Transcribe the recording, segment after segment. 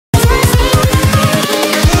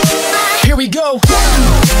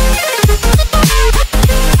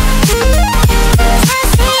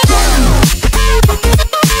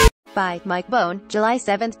By Mike Bohn, July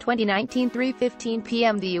 7, 2019, 3:15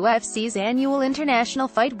 p.m. The UFC's annual International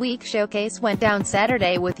Fight Week showcase went down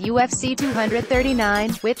Saturday with UFC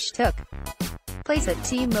 239, which took place at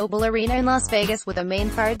T-Mobile Arena in Las Vegas, with a main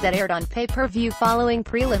card that aired on pay-per-view following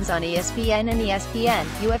prelims on ESPN and ESPN,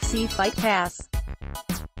 UFC Fight Pass.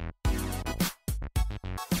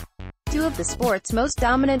 Two of the sport's most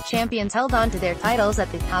dominant champions held on to their titles at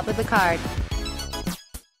the top of the card.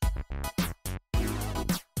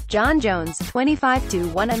 Jon Jones,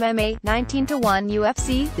 25-1 MMA, 19-1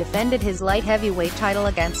 UFC, defended his light heavyweight title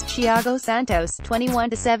against Thiago Santos,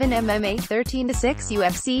 21-7 MMA, 13-6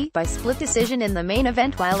 UFC, by split decision in the main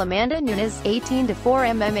event, while Amanda Nunes, 18-4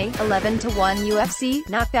 MMA, 11-1 UFC,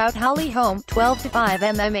 knocked out Holly Holm, 12-5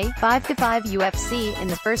 MMA, 5-5 UFC, in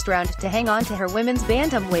the first round to hang on to her women's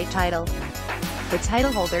bantamweight title. The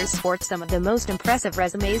title holders sport some of the most impressive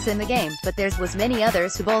resumes in the game, but there was many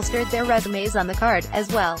others who bolstered their resumes on the card,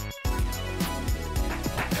 as well.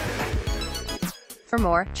 For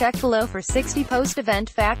more, check below for 60 post-event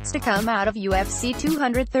facts to come out of UFC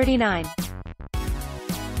 239.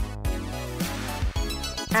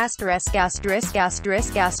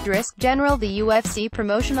 General, the UFC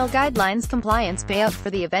promotional guidelines compliance payout for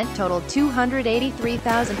the event totaled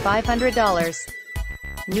 $283,500.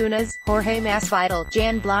 Nunes, Jorge Masvidal,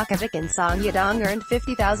 Jan Blachowicz and Song Yadong earned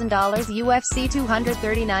 $50,000 UFC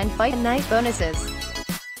 239 fight night bonuses.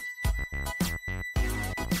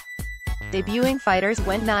 Debuting fighters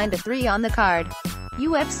went 9-3 on the card.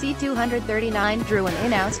 UFC 239 drew an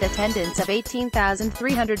announced attendance of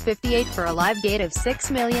 18,358 for a live gate of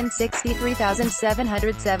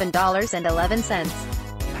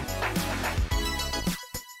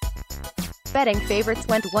 $6,063,707.11. Betting favorites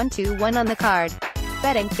went 1-1 on the card.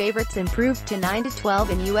 Betting favorites improved to 9-12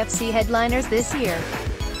 in UFC headliners this year.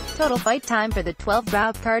 Total fight time for the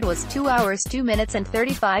 12-bout card was 2 hours 2 minutes and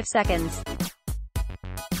 35 seconds.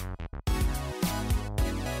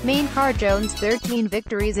 Main card: Jones' 13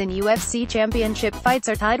 victories in UFC championship fights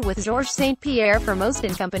are tied with Georges St. Pierre for most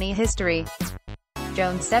in company history.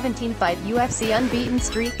 Jones' 17-fight UFC unbeaten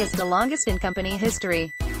streak is the longest in company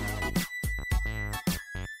history.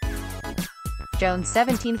 Jones'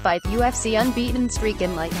 17-fight UFC unbeaten streak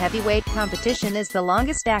in light heavyweight competition is the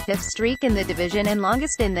longest active streak in the division and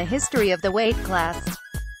longest in the history of the weight class.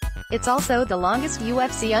 It's also the longest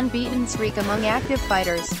UFC unbeaten streak among active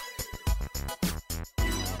fighters.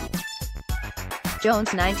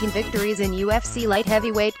 Jones' 19 victories in UFC light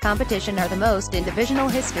heavyweight competition are the most in divisional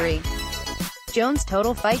history. Jones'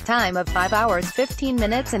 total fight time of 5 hours 15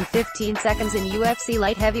 minutes and 15 seconds in UFC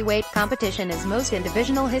light heavyweight competition is most in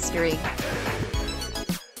divisional history.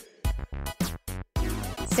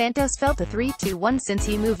 Santos fell to 3-1 since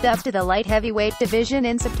he moved up to the light heavyweight division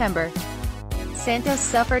in September. Santos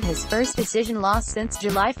suffered his first decision loss since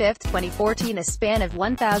July 5, 2014, a span of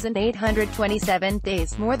 1,827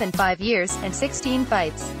 days, more than 5 years, and 16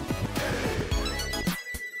 fights.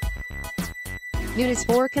 Nunes'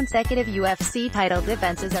 4 consecutive UFC title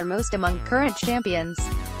defenses are most among current champions.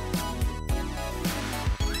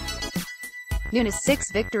 Nunes'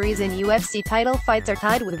 6 victories in UFC title fights are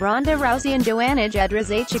tied with Ronda Rousey and Joanna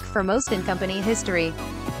Jedrzejczyk for most in company history.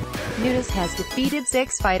 Nunes has defeated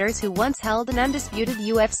 6 fighters who once held an undisputed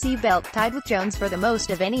UFC belt, tied with Jones for the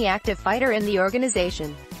most of any active fighter in the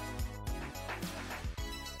organization.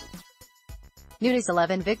 Nunes'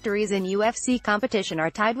 11 victories in UFC competition are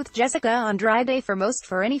tied with Jessica Andrade for most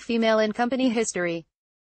for any female in company history.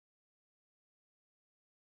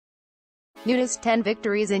 Nunes' 10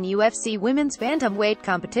 victories in UFC women's bantamweight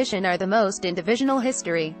competition are the most in divisional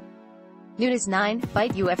history. Nunes'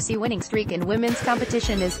 9-fight UFC winning streak in women's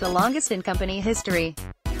competition is the longest in company history.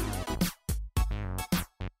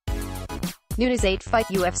 Nunes' 8-fight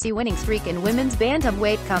UFC winning streak in women's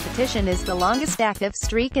bantamweight competition is the longest active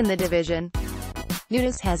streak in the division.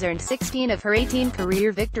 Nunes has earned 16 of her 18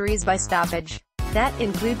 career victories by stoppage. That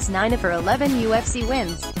includes 9 of her 11 UFC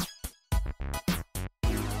wins.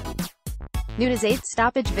 Nunes' 8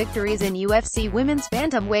 stoppage victories in UFC women's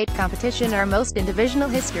bantamweight competition are most in divisional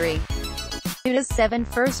history. Nunes' 7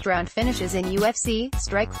 first-round finishes in UFC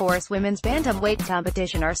Strikeforce women's bantamweight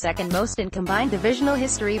competition are second most in combined divisional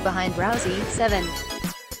history behind Rousey, 7.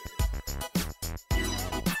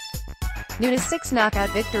 Nunes' 6 knockout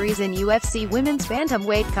victories in UFC women's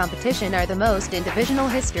bantamweight competition are the most in divisional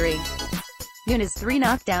history. Nunes' 3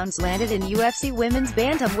 knockdowns landed in UFC women's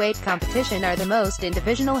bantamweight competition are the most in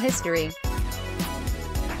divisional history.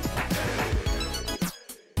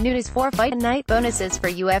 Nunes' 4 fight night bonuses for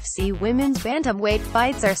UFC women's bantamweight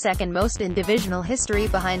fights are second most in divisional history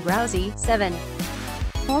behind Rousey, 7.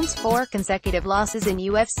 Bohn's 4 consecutive losses in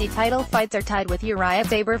UFC title fights are tied with Uriah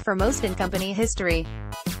Faber for most in company history.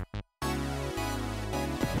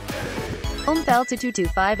 Bohn fell to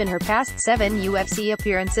 2-5 in her past 7 UFC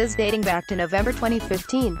appearances dating back to November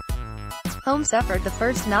 2015. Bohn suffered the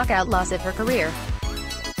first knockout loss of her career.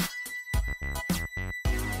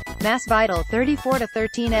 Masvidal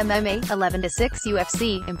 34-13 MMA, 11-6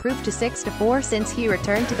 UFC, improved to 6-4 since he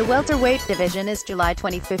returned to the welterweight division as July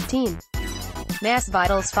 2015.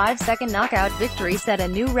 Masvidal's 5-second knockout victory set a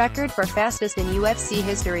new record for fastest in UFC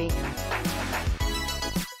history.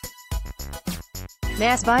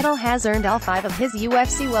 Masvidal has earned all 5 of his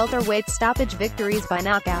UFC welterweight stoppage victories by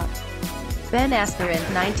knockout. Ben Askren,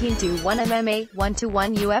 19-1 MMA,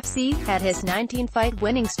 1-1 UFC, had his 19-fight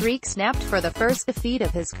winning streak snapped for the first defeat of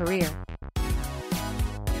his career.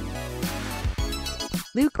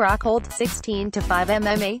 Luke Rockhold, 16-5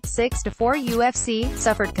 MMA, 6-4 UFC,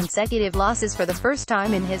 suffered consecutive losses for the first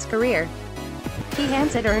time in his career. He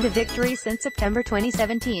hasn't earned a victory since September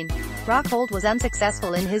 2017. Rockhold was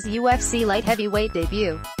unsuccessful in his UFC light heavyweight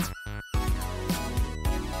debut.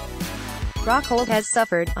 Rockhold has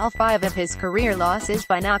suffered all 5 of his career losses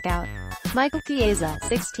by knockout. Michael Chiesa,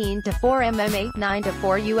 16-4 MMA,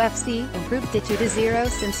 9-4 UFC, improved to 2-0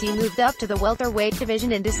 since he moved up to the welterweight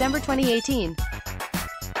division in December 2018.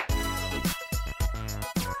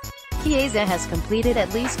 Chiesa has completed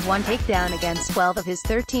at least 1 takedown against 12 of his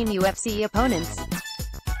 13 UFC opponents.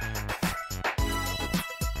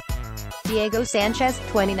 Thiago Santos,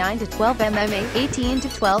 29-12 MMA,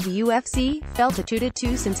 18-12 UFC, fell to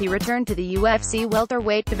 2-2 since he returned to the UFC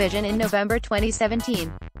welterweight division in November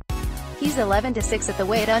 2017. He's 11-6 at the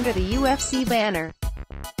weight under the UFC banner.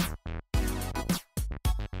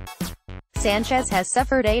 Sanchez has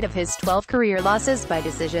suffered 8 of his 12 career losses by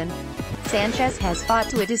decision. Sanchez has fought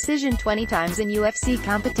to a decision 20 times in UFC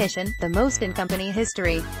competition, the most in company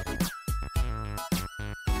history.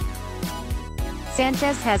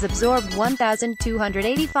 Sanchez has absorbed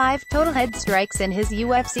 1,285 total head strikes in his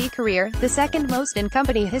UFC career, the second most in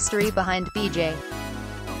company history behind BJ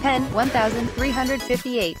Penn,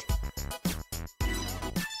 1,358.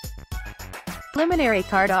 Preliminary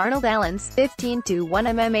card: Arnold Allen's 15-1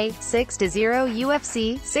 MMA, 6-0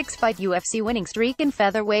 UFC, 6-fight UFC winning streak in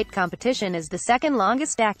featherweight competition is the second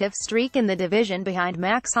longest active streak in the division behind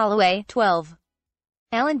Max Holloway, 12.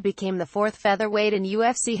 Allen became the 4th featherweight in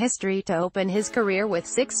UFC history to open his career with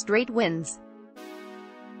 6 straight wins.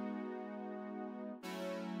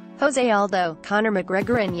 Jose Aldo, Conor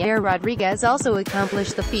McGregor and Yair Rodriguez also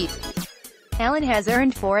accomplished the feat. Allen has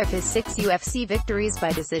earned 4 of his 6 UFC victories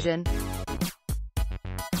by decision.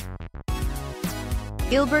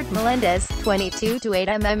 Gilbert Melendez, 22-8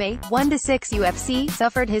 MMA, 1-6 UFC,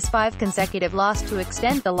 suffered his 5 consecutive loss to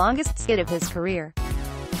extend the longest skid of his career.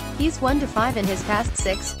 He's 1-5 in his past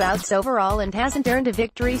 6 bouts overall and hasn't earned a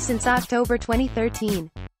victory since October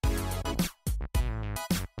 2013.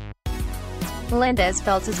 Melendez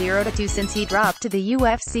fell to 0-2 since he dropped to the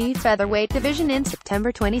UFC featherweight division in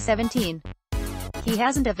September 2017. He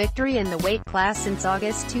hasn't a victory in the weight class since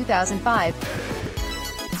August 2005.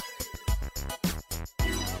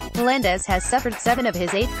 Melendez has suffered 7 of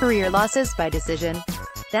his 8 career losses by decision.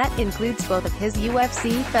 That includes both of his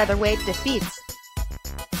UFC featherweight defeats.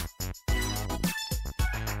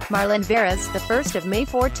 Marlon Vera's, the 1st of May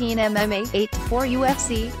 14 MMA, 8-4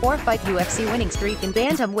 UFC, 4-fight UFC winning streak in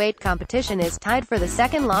bantamweight competition is tied for the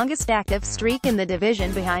second longest active streak in the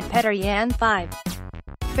division behind Petr Yan, 5.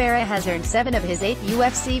 Vera has earned 7 of his 8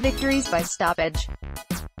 UFC victories by stoppage.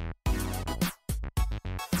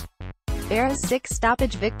 Vera's 6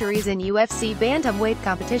 stoppage victories in UFC bantamweight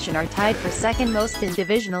competition are tied for second most in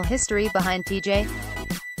divisional history behind TJ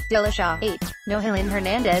Dillashaw, 8. Nohelin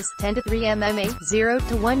Hernandez, 10-3 MMA,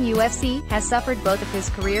 0-1 UFC, has suffered both of his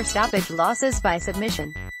career stoppage losses by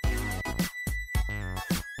submission.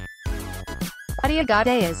 Claudia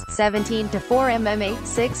Gadea's, 17-4 MMA,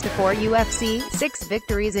 6-4 UFC, 6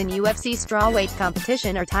 victories in UFC strawweight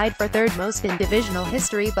competition are tied for third most in divisional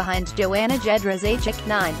history behind Joanna Jedrzejczyk,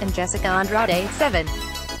 9, and Jessica Andrade, 7.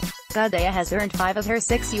 Gadea has earned 5 of her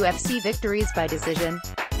 6 UFC victories by decision.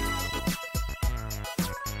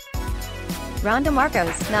 Ronda Marcos,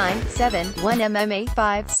 9-7, 1 MMA,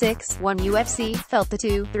 5-6, 1 UFC, fell to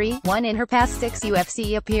 2-3, 1 in her past 6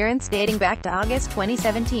 UFC appearance dating back to August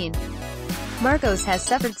 2017. Marcos has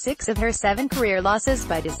suffered 6 of her 7 career losses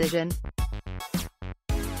by decision.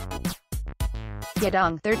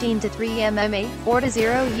 Yadong, 13-3 MMA,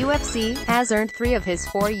 4-0 UFC, has earned 3 of his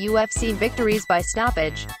 4 UFC victories by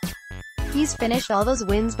stoppage. He's finished all those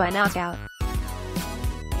wins by knockout.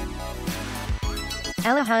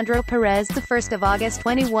 Alejandro Perez, the 1st of August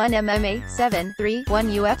 21 MMA, 7-3-1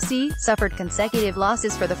 UFC, suffered consecutive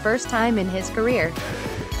losses for the first time in his career.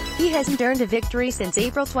 He hasn't earned a victory since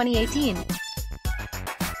April 2018.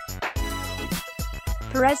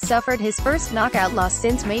 Perez suffered his first knockout loss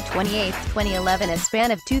since May 28, 2011, a span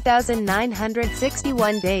of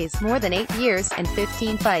 2,961 days, more than 8 years, and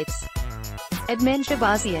 15 fights. Edmen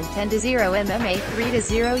Shahbazyan, 10-0 MMA,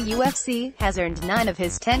 3-0 UFC, has earned 9 of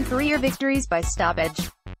his 10 career victories by stoppage.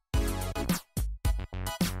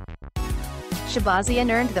 Shahbazyan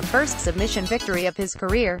earned the first submission victory of his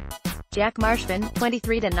career. Jack Marshman,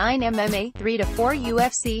 23-9 MMA, 3-4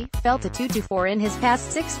 UFC, fell to 2-4 in his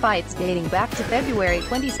past 6 fights dating back to February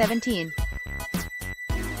 2017.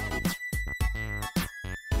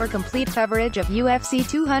 For complete coverage of UFC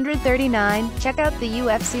 239, check out the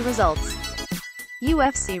UFC results.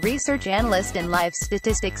 UFC research analyst and live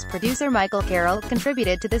statistics producer Michael Carroll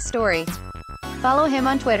contributed to this story. Follow him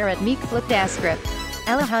on Twitter at MeekFlipDascript.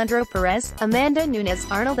 Alejandro Perez, Amanda Nunes,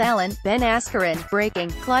 Arnold Allen, Ben Askren,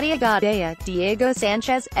 Breaking, Claudia Gadelha, Diego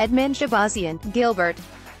Sanchez, Edmen Shahbazyan, Gilbert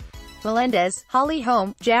Melendez, Holly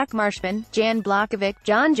Holm, Jack Marshman, Jan Blachowicz,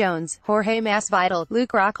 Jon Jones, Jorge Masvidal,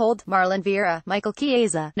 Luke Rockhold, Marlon Vera, Michael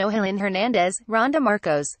Chiesa, Nohelin Hernandez, Ronda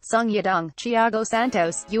Marcos, Song Yadong, Thiago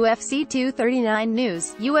Santos. UFC 239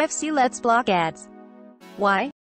 News. UFC lets block ads. Why?